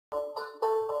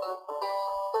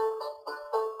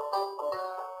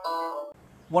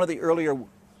One of the earlier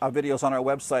videos on our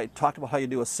website talked about how you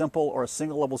do a simple or a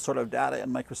single level sort of data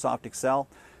in Microsoft Excel.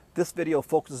 This video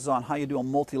focuses on how you do a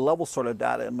multi-level sort of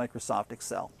data in Microsoft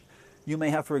Excel. You may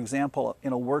have, for example,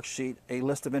 in a worksheet, a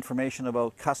list of information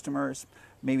about customers,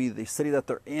 maybe the city that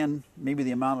they're in, maybe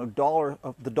the amount of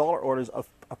the dollar orders of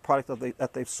a product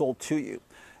that they've sold to you.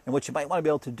 And what you might want to be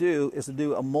able to do is to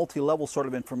do a multi-level sort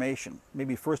of information.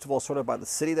 Maybe first of all sort of by the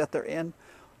city that they're in,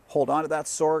 hold on to that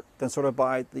sort, then sort of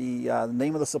by the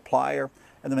name of the supplier,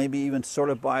 and then maybe even sort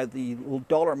of by the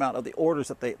dollar amount of the orders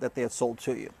that they had sold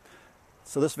to you.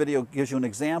 So this video gives you an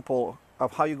example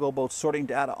of how you go about sorting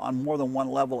data on more than one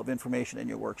level of information in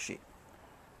your worksheet.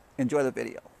 Enjoy the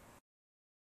video.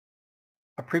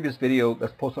 A previous video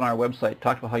that's posted on our website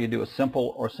talked about how you do a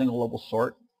simple or single level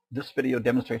sort. This video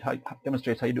demonstrates how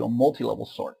you do a multi-level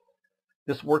sort.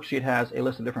 This worksheet has a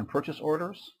list of different purchase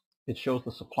orders. It shows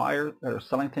the supplier that are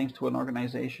selling things to an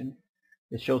organization.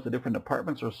 It shows the different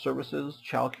departments or services: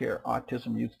 childcare,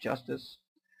 autism, youth justice.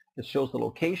 It shows the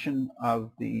location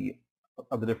of the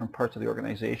different parts of the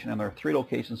organization, and there are 3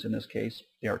 locations in this case.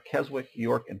 They are Keswick,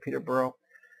 York, and Peterborough,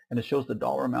 and it shows the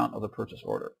dollar amount of the purchase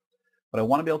order. What I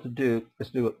want to be able to do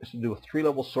is to do a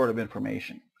 3-level sort of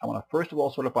information. I want to first of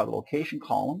all sort it by the location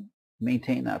column,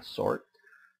 maintain that sort,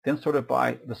 then sort it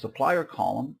by the supplier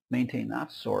column, maintain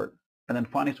that sort, and then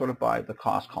finally sort it by the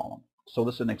cost column. So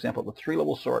this is an example of a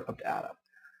 3-level sort of data.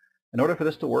 In order for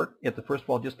this to work, you have to first of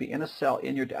all just be in a cell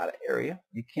in your data area.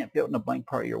 You can't be out in a blank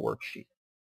part of your worksheet.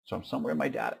 So I'm somewhere in my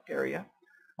data area.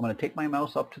 I'm going to take my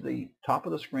mouse up to the top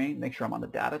of the screen, make sure I'm on the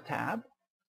Data tab.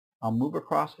 I'll move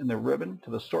across in the ribbon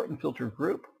to the Sort and Filter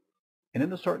group. And in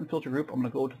the Sort and Filter group, I'm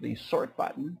going to go to the Sort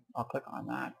button. I'll click on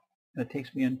that, and it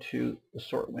takes me into the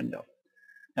Sort window.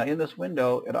 Now in this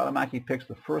window, it automatically picks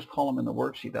the first column in the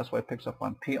worksheet. That's why it picks up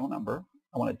on PO number.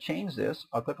 I want to change this.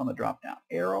 I'll click on the drop-down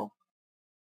arrow.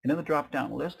 And in the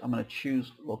drop-down list, I'm going to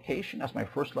choose Location. That's my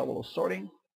first level of sorting.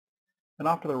 And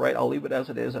off to the right, I'll leave it as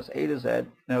it is. That's A to Z.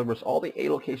 In other words, all the A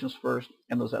locations first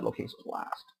and the Z locations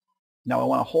last. Now I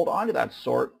want to hold on to that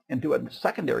sort and do a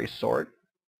secondary sort.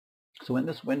 So in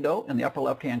this window, in the upper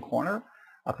left-hand corner,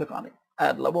 I'll click on the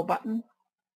Add Level button.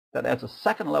 That adds a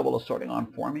second level of sorting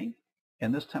on for me.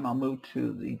 And this time I'll move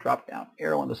to the drop-down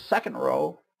arrow in the second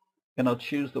row, and I'll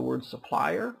choose the word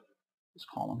Supplier, this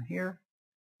column here.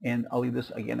 And I'll leave this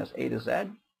again as A to Z.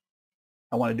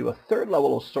 I want to do a third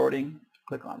level of sorting.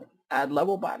 Click on the Add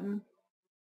Level button.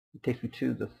 It takes me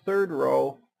to the third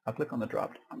row. I'll click on the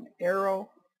drop-down arrow.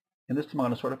 And this time I'm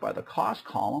going to sort it by the cost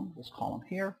column, this column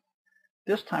here.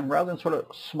 This time, rather than sort of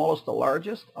smallest to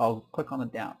largest, I'll click on the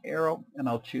down arrow, and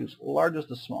I'll choose largest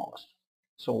to smallest.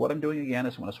 So what I'm doing again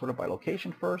is I'm going to sort it by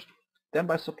location first, then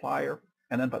by supplier,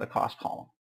 and then by the cost column.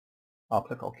 I'll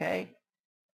click OK.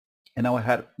 And now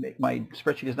my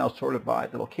spreadsheet is now sorted by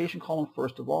the location column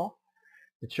first of all.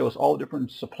 It shows all the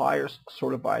different suppliers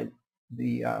sorted by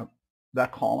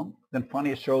that column. Then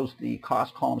finally it shows the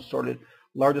cost column sorted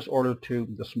largest order to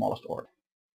the smallest order.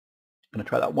 I'm going to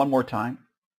try that one more time.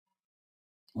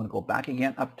 I'm going to go back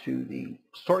again up to the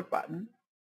Sort button.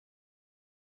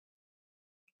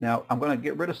 Now I'm going to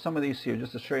get rid of some of these here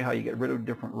just to show you how you get rid of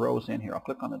different rows in here. I'll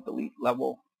click on the Delete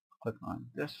level, click on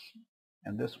this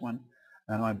and this one,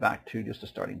 and I'm back to just a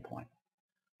starting point.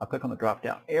 I'll click on the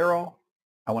drop-down arrow.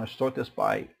 I want to sort this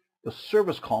by the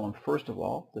service column first of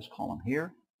all, this column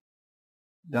here.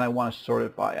 Then I want to sort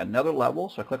it by another level,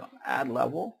 so I click on Add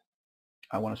Level.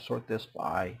 I want to sort this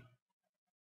by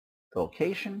the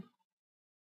location.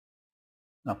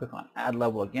 Now I'll click on Add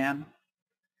Level again,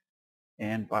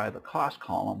 and by the cost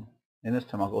column, and this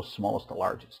time I'll go smallest to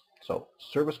largest. So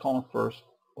service column first,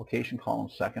 location column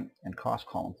second, and cost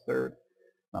column third.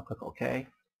 And I'll click OK.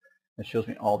 It shows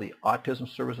me all the autism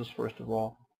services first of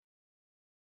all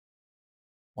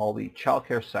the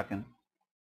childcare second,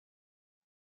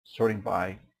 sorting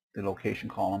by the location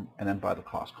column, and then by the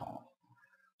cost column.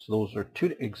 So those are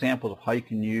 2 examples of how you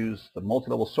can use the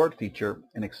multi-level sort feature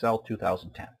in Excel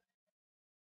 2010.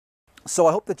 So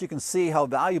I hope that you can see how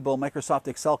valuable Microsoft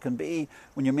Excel can be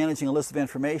when you're managing a list of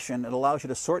information. It allows you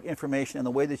to sort information in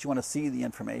the way that you want to see the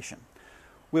information.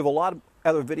 We have a lot of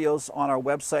other videos on our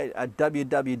website at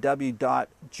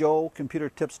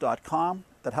www.joecomputertips.com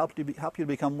that help you to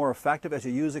become more effective as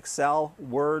you use Excel,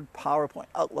 Word, PowerPoint,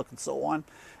 Outlook, and so on.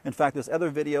 In fact, there's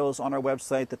other videos on our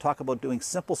website that talk about doing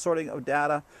simple sorting of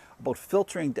data, about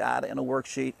filtering data in a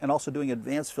worksheet, and also doing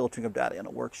advanced filtering of data in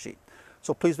a worksheet.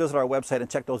 So please visit our website and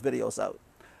check those videos out.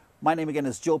 My name again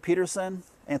is Joe Peterson,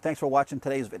 and thanks for watching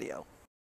today's video.